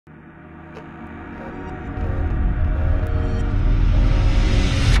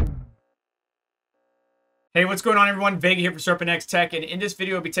Hey, what's going on, everyone? Vega here for SerpentX Tech, and in this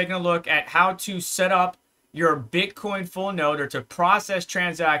video, we'll be taking a look at how to set up your Bitcoin full node or to process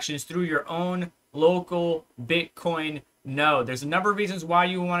transactions through your own local Bitcoin node. There's a number of reasons why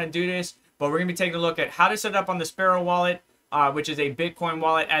you want to do this, but we're going to be taking a look at how to set up on the Sparrow Wallet, which is a Bitcoin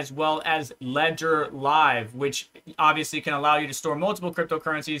wallet, as well as Ledger Live, which obviously can allow you to store multiple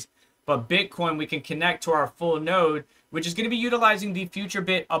cryptocurrencies. But Bitcoin, we can connect to our full node, which is going to be utilizing the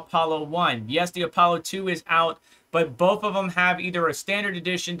FutureBit Apollo 1. Yes, the Apollo 2 is out, but both of them have either a standard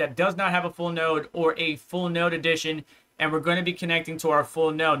edition that does not have a full node or a full node edition, and we're going to be connecting to our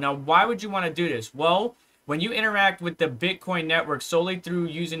full node. Now, why would you want to do this? Well, when you interact with the Bitcoin network solely through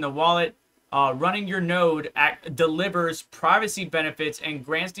using the wallet, running your node delivers privacy benefits and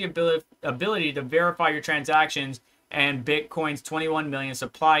grants the ability to verify your transactions and Bitcoin's 21 million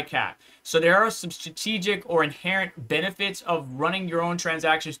supply cap. So there are some strategic or inherent benefits of running your own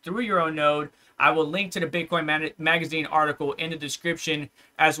transactions through your own node. I will link to the Bitcoin Magazine article in the description,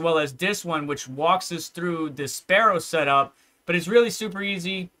 as well as this one, which walks us through the Sparrow setup. But it's really super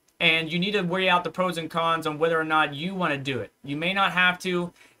easy, and you need to weigh out the pros and cons on whether or not you want to do it. You may not have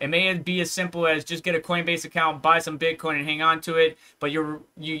to. It may be as simple as just get a Coinbase account, buy some Bitcoin, and hang on to it. But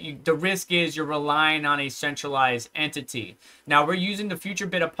the risk is you're relying on a centralized entity. Now, we're using the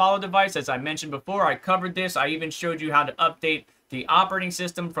FutureBit Apollo device. As I mentioned before, I covered this. I even showed you how to update the operating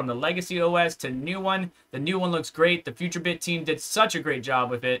system from the legacy OS to the new one. The new one looks great. The FutureBit team did such a great job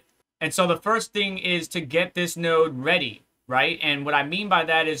with it. And so the first thing is to get this node ready, right? And what I mean by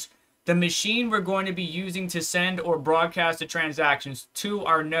that is the machine we're going to be using to send or broadcast the transactions to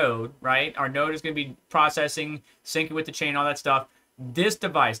our node, right? Our node is going to be processing, syncing with the chain, all that stuff. This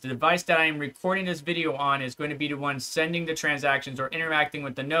device, the device that I am recording this video on, is going to be the one sending the transactions or interacting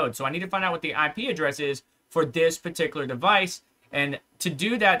with the node. So I need to find out what the IP address is for this particular device. And to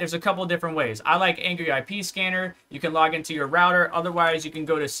do that, there's a couple of different ways. I like Angry IP Scanner. You can log into your router. Otherwise, you can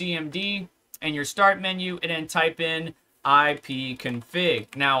go to CMD and your start menu and then type in IP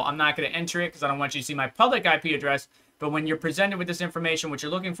config. Now, I'm not going to enter it because I don't want you to see my public IP address, but when you're presented with this information, what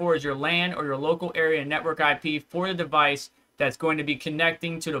you're looking for is your LAN or your local area network IP for the device that's going to be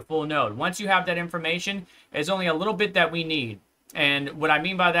connecting to the full node. Once you have that information, there's only a little bit that we need. And what I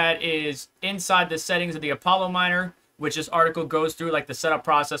mean by that is inside the settings of the Apollo miner, which this article goes through, like the setup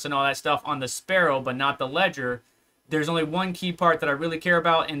process and all that stuff on the Sparrow, but not the Ledger, there's only one key part that I really care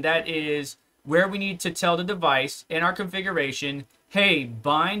about, and that is where we need to tell the device in our configuration, hey,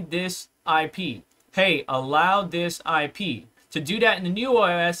 bind this IP. Hey, allow this IP. To do that in the new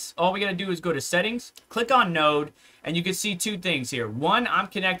OS, all we got to do is go to settings, click on node, and you can see two things here. One, I'm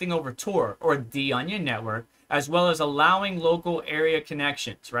connecting over Tor or the Onion network, as well as allowing local area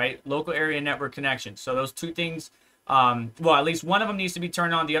connections, right? Local area network connections. So those two things, well, at least one of them needs to be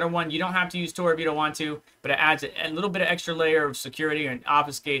turned on. The other one, you don't have to use Tor if you don't want to, but it adds a little bit of extra layer of security and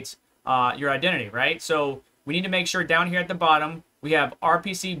obfuscates your identity, right? So we need to make sure down here at the bottom we have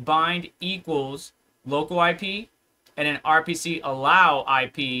RPC bind equals local IP, and then RPC allow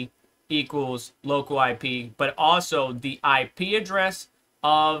IP equals local IP, but also the IP address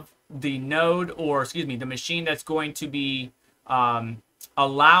of the node, or excuse me, the machine that's going to be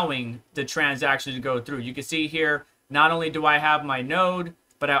allowing the transaction to go through. You can see here, not only do I have my node,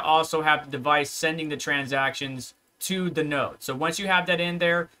 but I also have the device sending the transactions to the node. So once you have that in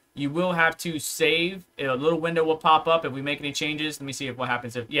there, you will have to save. A little window will pop up if we make any changes. Let me see what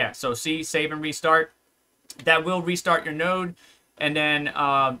happens if, yeah, so see, save and restart. That will restart your node. And then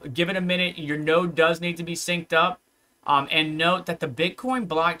give it a minute. Your node does need to be synced up. And note that the Bitcoin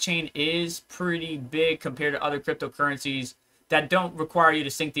blockchain is pretty big compared to other cryptocurrencies that don't require you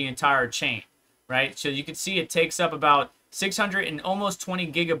to sync the entire chain, right? So you can see it takes up about 600 and almost 20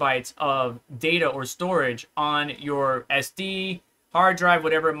 gigabytes of data or storage on your SD, hard drive,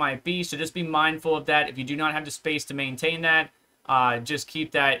 whatever it might be. So just be mindful of that. If you do not have the space to maintain that, just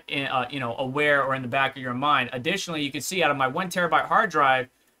keep that in, aware or in the back of your mind. Additionally, you can see out of my 1 terabyte hard drive,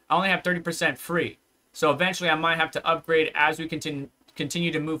 I only have 30% free. So eventually I might have to upgrade as we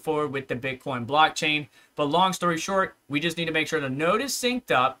continue to move forward with the Bitcoin blockchain. But long story short, we just need to make sure the node is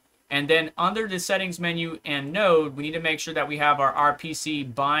synced up. And then under the settings menu and node, we need to make sure that we have our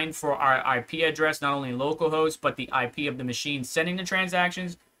RPC bind for our IP address, not only localhost, but the IP of the machine sending the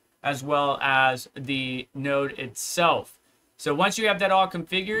transactions, as well as the node itself. So once you have that all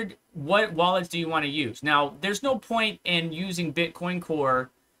configured, what wallets do you want to use? Now, there's no point in using Bitcoin Core,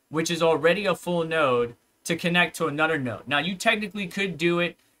 which is already a full node, to connect to another node. Now, you technically could do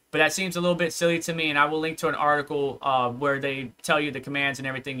it, but that seems a little bit silly to me, and I will link to an article where they tell you the commands and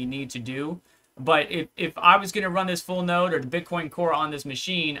everything you need to do. But if I was going to run this full node or the Bitcoin Core on this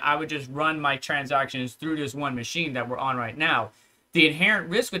machine, I would just run my transactions through this one machine that we're on right now. The inherent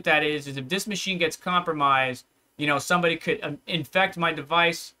risk with that is if this machine gets compromised, you know, somebody could infect my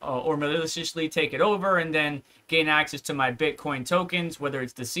device or maliciously take it over and then gain access to my Bitcoin tokens, whether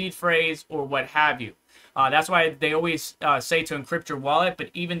it's the seed phrase or what have you. That's why they always say to encrypt your wallet, but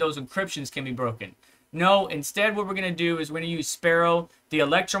even those encryptions can be broken. No, instead what we're going to do is we're going to use Sparrow. The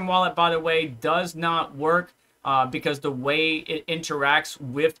Electrum wallet, by the way, does not work because the way it interacts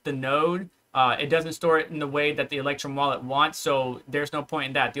with the node, it doesn't store it in the way that the Electrum wallet wants, so there's no point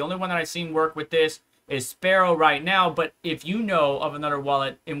in that. The only one that I've seen work with this is Sparrow right now, but if you know of another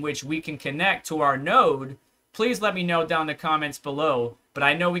wallet in which we can connect to our node, please let me know down in the comments below. But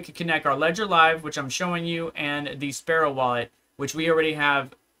I know we can connect our Ledger Live, which I'm showing you, and the Sparrow wallet, which we already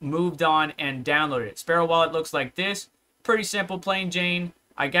have moved on and downloaded. Sparrow wallet looks like this. Pretty simple, plain Jane.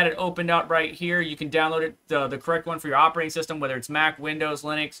 I got it opened up right here. You can download it, the correct one for your operating system, whether it's Mac, Windows,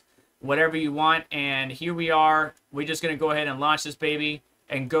 Linux, whatever you want. And here we are. We're just going to go ahead and launch this baby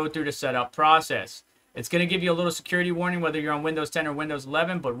and go through the setup process. It's going to give you a little security warning whether you're on Windows 10 or Windows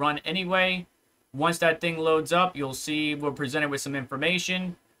 11, but run anyway. Once that thing loads up, you'll see we're presented with some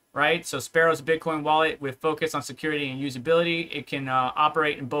information, right? So Sparrow's a Bitcoin wallet with focus on security and usability. It can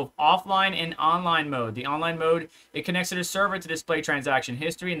operate in both offline and online mode. The online mode, it connects to the server to display transaction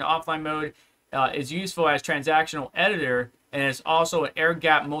history, and the offline mode is useful as transactional editor, and it's also an air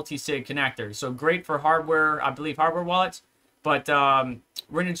gap multi-sig connector. So great for hardware, I believe hardware wallets, but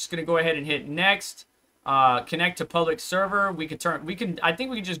we're just going to go ahead and hit next. Connect to public server. I think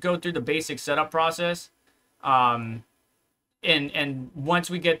we can just go through the basic setup process. And once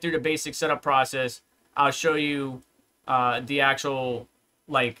we get through the basic setup process, I'll show you the actual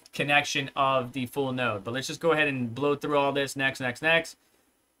like connection of the full node. But let's just go ahead and blow through all this. Next.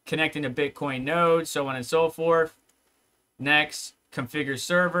 Connecting to Bitcoin node, so on and so forth. Next, configure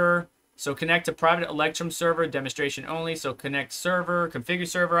server. So connect to private Electrum server, demonstration only. So connect server, configure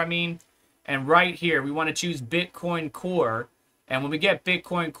server, I mean. And right here, we want to choose Bitcoin Core. And when we get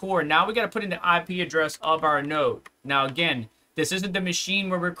Bitcoin Core, now we got to put in the IP address of our node. Now, again, this isn't the machine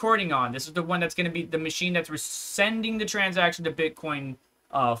we're recording on. This is the one that's going to be the machine that's sending the transaction to Bitcoin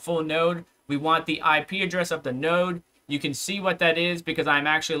full node. We want the IP address of the node. You can see what that is because I'm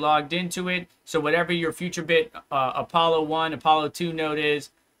actually logged into it. So whatever your FutureBit Apollo 1, Apollo 2 node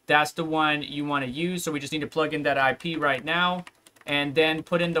is, that's the one you want to use. So we just need to plug in that IP right now. And then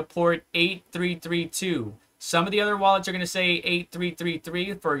put in the port 8332. Some of the other wallets are going to say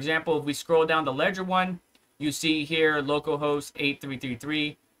 8333. For example, if we scroll down the Ledger one, you see here localhost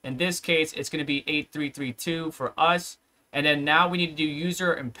 8333. In this case, it's going to be 8332 for us. And then now we need to do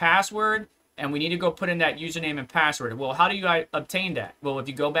user and password. And we need to go put in that username and password. Well, how do you obtain that? Well, if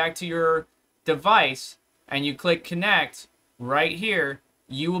you go back to your device and you click connect right here,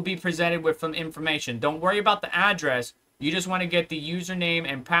 you will be presented with some information. Don't worry about the address. You just want to get the username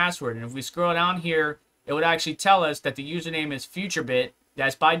and password. And if we scroll down here, it would actually tell us that the username is FutureBit.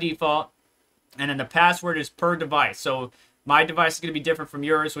 That's by default. And then the password is per device. So my device is going to be different from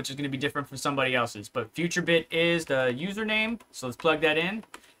yours, which is going to be different from somebody else's. But FutureBit is the username. So let's plug that in.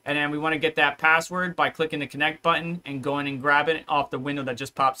 And then we want to get that password by clicking the connect button and going and grabbing it off the window that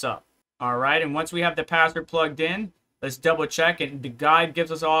just pops up. All right. And once we have the password plugged in, let's double check, and the guide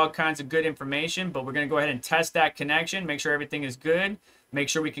gives us all kinds of good information, but we're going to go ahead and test that connection, make sure everything is good, make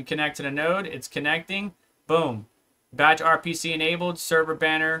sure we can connect to the node. It's connecting. Boom. Batch RPC enabled, server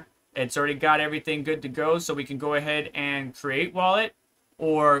banner. It's already got everything good to go, so we can go ahead and create wallet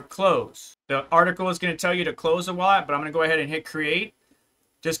or close. The article is going to tell you to close the wallet, but I'm going to go ahead and hit create.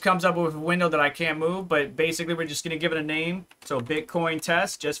 Just comes up with a window that I can't move, but basically we're just going to give it a name. So Bitcoin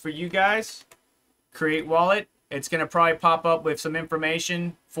test, just for you guys. Create wallet. It's going to probably pop up with some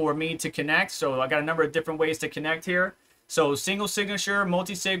information for me to connect. So I got a number of different ways to connect here. So single signature,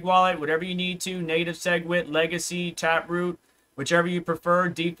 multi-sig wallet, whatever you need to, native SegWit, legacy, taproot, whichever you prefer.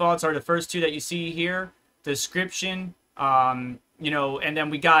 Defaults are the first two that you see here. Description, you know, and then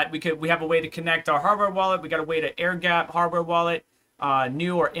we have a way to connect our hardware wallet. We got a way to air gap hardware wallet,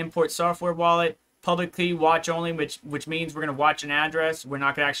 new or import software wallet, public key watch only, which means we're going to watch an address. We're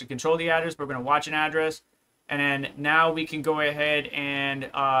not going to actually control the address, but we're going to watch an address. And then now we can go ahead and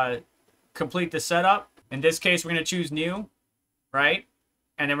complete the setup. In this case, we're going to choose new, right?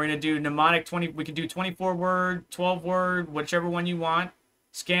 And then we're going to do mnemonic 20. We can do 24 word, 12 word, whichever one you want.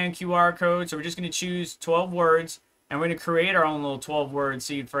 Scan QR code. So we're just going to choose 12 words. And we're going to create our own little 12 word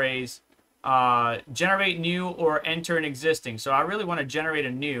seed phrase. Generate new or enter an existing. So I really want to generate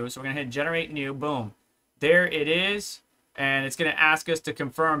a new. So we're going to hit generate new. Boom. There it is. And it's going to ask us to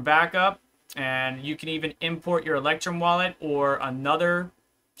confirm backup. And you can even import your Electrum wallet or another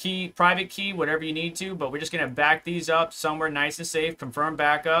key, private key, whatever you need to. But we're just going to back these up somewhere nice and safe. Confirm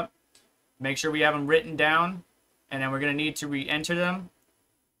backup. Make sure we have them written down. And then we're going to need to re-enter them.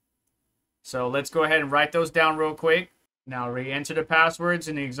 So let's go ahead and write those down real quick. Now re-enter the passwords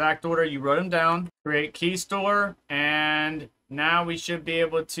in the exact order you wrote them down. Create key store. And now we should be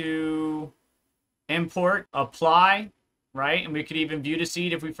able to import, apply, right? And we could even view the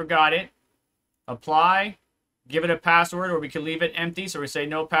seed if we forgot it. Apply, give it a password, or we could leave it empty. So we say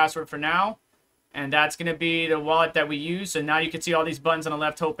no password for now. And that's going to be the wallet that we use. So now you can see all these buttons on the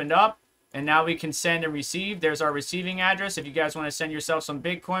left opened up. And now we can send and receive. There's our receiving address if you guys want to send yourself some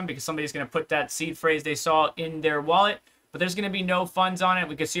Bitcoin, because somebody's going to put that seed phrase they saw in their wallet. But there's going to be no funds on it.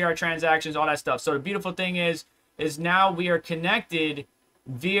 We can see our transactions, all that stuff. So the beautiful thing is now we are connected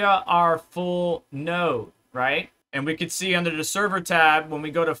via our full node, right? And we could see under the server tab, when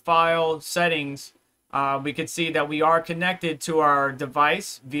we go to file settings, we could see that we are connected to our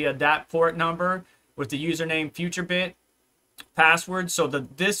device via that port number with the username FutureBit, password. So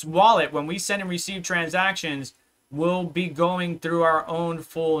this wallet, when we send and receive transactions, will be going through our own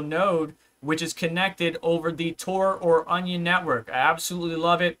full node, which is connected over the Tor or Onion network. I absolutely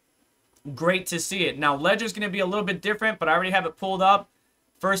love it. Great to see it. Now, Ledger's going to be a little bit different, but I already have it pulled up.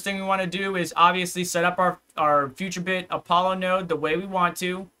 First thing we want to do is obviously set up our FutureBit Apollo node the way we want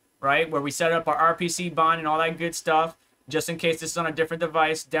to, right? Where we set up our RPC bond and all that good stuff, just in case this is on a different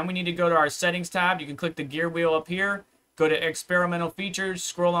device. Then we need to go to our settings tab. You can click the gear wheel up here, go to experimental features,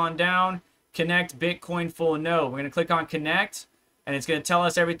 scroll on down, connect Bitcoin full node. We're going to click on connect, and it's going to tell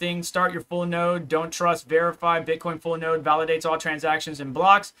us everything. Start your full node, don't trust, verify. Bitcoin full node validates all transactions and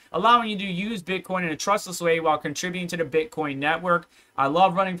blocks, allowing you to use Bitcoin in a trustless way while contributing to the Bitcoin network. I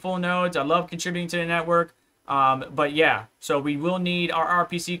love running full nodes. I love contributing to the network. But yeah, so we will need our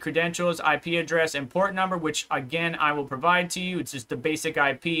RPC credentials, IP address, and port number, which again, I will provide to you. It's just the basic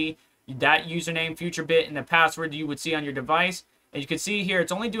IP, that username, FutureBit, and the password you would see on your device. And you can see here,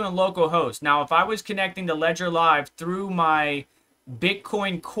 it's only doing localhost. Now, if I was connecting to Ledger Live through my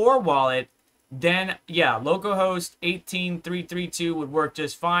Bitcoin Core wallet, then yeah, localhost 18332 would work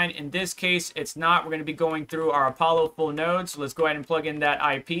just fine. In this case, it's not. We're going to be going through our Apollo full node. So let's go ahead and plug in that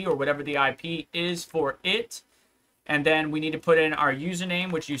IP or whatever the IP is for it. And then we need to put in our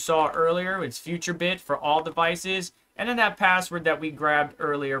username, which you saw earlier. It's FutureBit for all devices. And then that password that we grabbed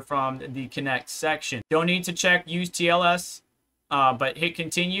earlier from the connect section. Don't need to check use TLS, but hit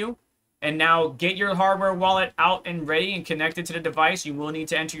continue. And now get your hardware wallet out and ready and connected to the device. You will need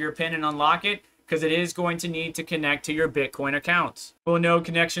to enter your PIN and unlock it, because it is going to need to connect to your Bitcoin accounts. Full node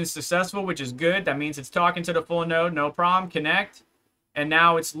connection successful, which is good. That means it's talking to the full node, no problem. Connect. And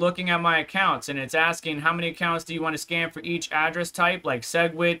now it's looking at my accounts, and it's asking how many accounts do you want to scan for each address type, like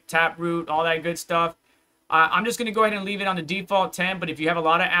SegWit, Taproot, all that good stuff. I'm just going to go ahead and leave it on the default 10, but if you have a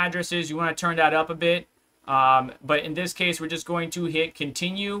lot of addresses, you want to turn that up a bit. But in this case, we're just going to hit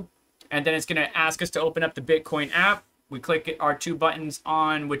continue. And then it's going to ask us to open up the Bitcoin app. We click our two buttons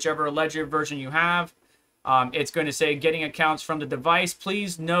on whichever Ledger version you have. It's going to say getting accounts from the device.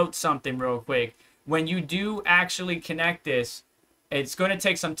 Please note something real quick. When you do actually connect this, it's going to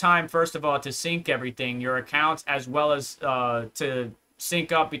take some time, first of all, to sync everything, your accounts, as well as to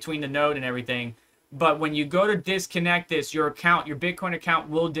sync up between the node and everything. But when you go to disconnect this, your account, your Bitcoin account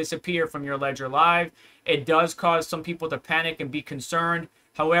will disappear from your Ledger Live. It does cause some people to panic and be concerned.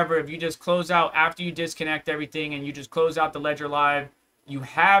 However, if you just close out after you disconnect everything and you just close out the Ledger Live, you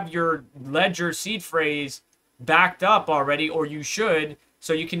have your Ledger seed phrase backed up already, or you should,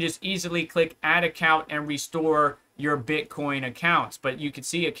 so you can just easily click add account and restore your Bitcoin accounts. But you can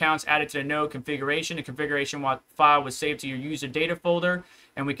see accounts added to the node configuration. The configuration file was saved to your user data folder,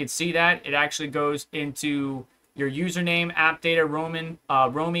 and we can see that it actually goes into your username, app data,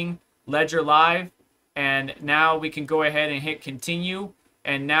 roaming, Ledger Live, and now we can go ahead and hit continue.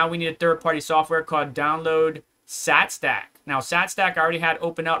 And now we need a third-party software called download Satstack. Now, Satstack I already had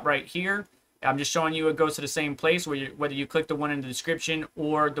open up right here. I'm just showing you it goes to the same place, whether you click the one in the description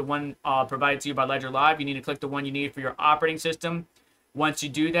or the one provided to you by Ledger Live. You need to click the one you need for your operating system. Once you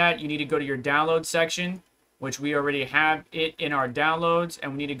do that, you need to go to your download section, which we already have it in our downloads,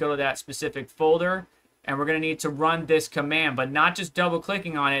 and we need to go to that specific folder. And we're going to need to run this command, but not just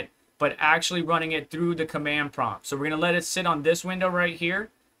double-clicking on it, but actually running it through the command prompt. So we're going to let it sit on this window right here.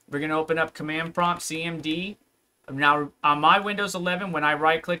 We're going to open up command prompt CMD. Now, on my Windows 11, when I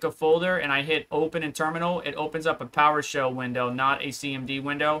right-click a folder and I hit open in terminal, it opens up a PowerShell window, not a CMD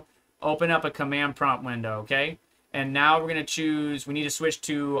window. Open up a command prompt window, okay? And now we're going to choose, we need to switch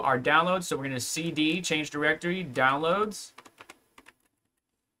to our downloads. So we're going to CD, change directory, downloads.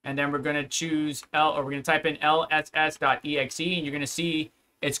 and then we're going to choose we're going to type in lss.exe, and you're going to see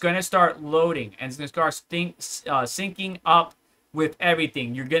it's going to start loading, and it's going to start syncing up with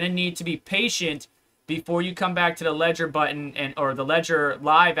everything. You're going to need to be patient before you come back to the Ledger button or the Ledger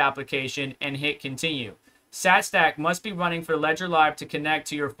Live application and hit continue. Satstack must be running for Ledger Live to connect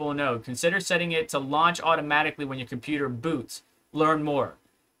to your full node. Consider setting it to launch automatically when your computer boots. Learn more.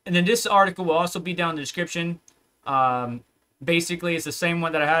 And then this article will also be down in the description. Basically, it's the same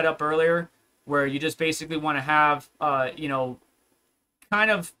one that I had up earlier, where you just basically want to have, you know, kind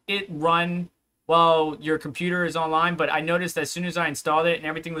of it run while your computer is online. But I noticed as soon as I installed it and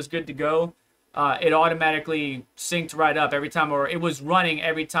everything was good to go, it automatically synced right up every time, or it was running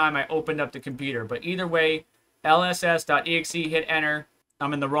every time I opened up the computer. But either way, lss.exe, hit enter.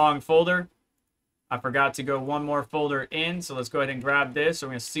 I'm in the wrong folder. I forgot to go one more folder in, so let's go ahead and grab this. So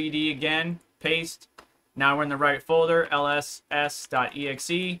we're going to cd again, paste. Now we're in the right folder,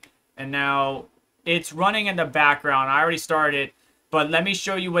 lss.exe, and now it's running in the background. I already started it, but let me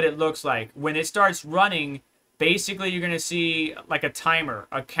show you what it looks like. When it starts running, basically you're going to see like a timer,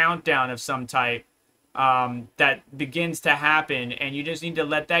 a countdown of some type that begins to happen, and you just need to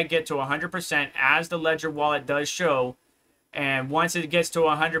let that get to 100% as the Ledger wallet does show. And once it gets to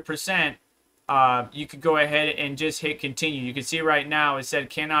 100%, you could go ahead and just hit continue. You can see right now it said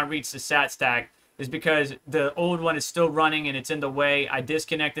cannot reach the Satstack. Is because the old one is still running and it's in the way. I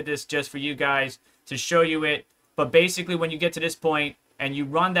disconnected this just for you guys to show you it. But basically when you get to this point and you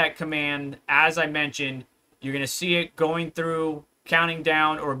run that command, as I mentioned, you're going to see it going through, counting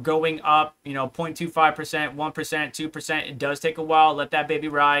down or going up, you know, 0.25%, 1%, 2%. It does take a while. Let that baby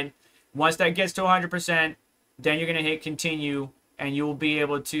ride. Once that gets to 100%, then you're going to hit continue, and you will be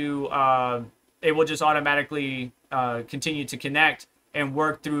able to, it will just automatically continue to connect and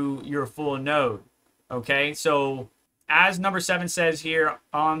work through your full node. Okay, so as number 7 says here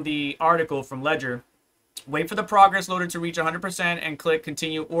on the article from Ledger, wait for the progress loader to reach 100% and click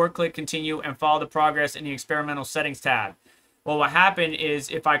continue, or click continue and follow the progress in the experimental settings tab. Well, what happened is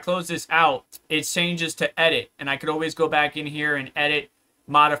if I close this out, it changes to edit, and I could always go back in here and edit,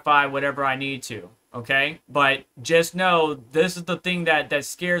 modify whatever I need to. Okay, but just know this is the thing that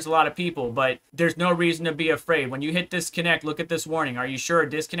scares a lot of people, but there's no reason to be afraid. When you hit disconnect, look at this warning. Are you sure?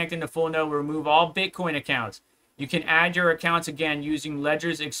 Disconnecting the full node will remove all Bitcoin accounts. You can add your accounts again using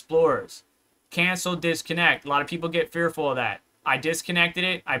Ledger's Explorers. Cancel disconnect. A lot of people get fearful of that. I disconnected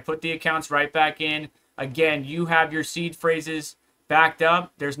it. I put the accounts right back in. Again, you have your seed phrases backed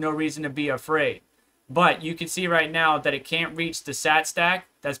up. There's no reason to be afraid. But you can see right now that it can't reach the Satstack.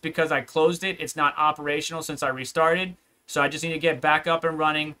 That's because I closed it. It's not operational since I restarted. So I just need to get back up and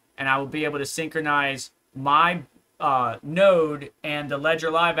running, and I will be able to synchronize my node and the Ledger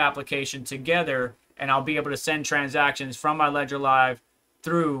Live application together, and I'll be able to send transactions from my Ledger Live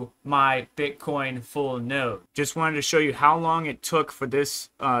through my Bitcoin full node. Just wanted to show you how long it took for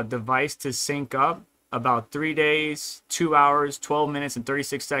this device to sync up. About 3 days, 2 hours, 12 minutes, and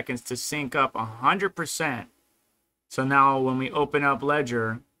 36 seconds to sync up 100%. So now when we open up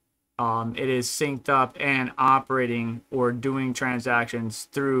Ledger, it is synced up and operating or doing transactions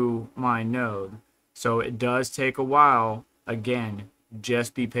through my node. So it does take a while. Again,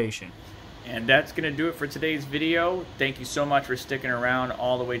 just be patient. And that's going to do it for today's video. Thank you so much for sticking around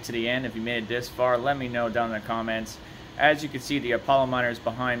all the way to the end. If you made it this far, let me know down in the comments. As you can see, the Apollo miners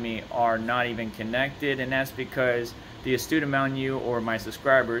behind me are not even connected, and that's because the astute among you or my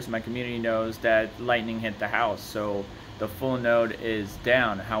subscribers, my community, knows that lightning hit the house, so the full node is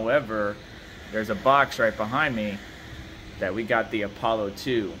down. However, there's a box right behind me that we got the Apollo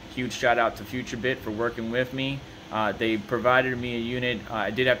 2. Huge shout out to FutureBit for working with me. They provided me a unit.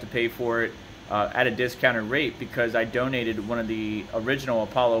 I did have to pay for it at a discounted rate because I donated one of the original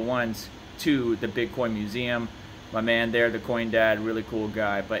Apollo 1s to the Bitcoin Museum. My man there, the Coin Dad, really cool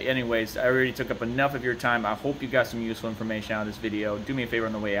guy. But anyways, I already took up enough of your time. I hope you got some useful information out of this video. Do me a favor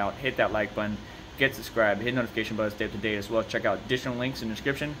on the way out. Hit that like button. Get subscribed. Hit the notification button to stay up to date, as well as check out additional links in the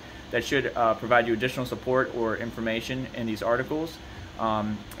description that should provide you additional support or information in these articles.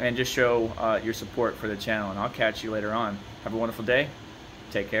 And just show your support for the channel. And I'll catch you later on. Have a wonderful day.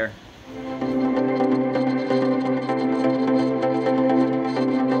 Take care.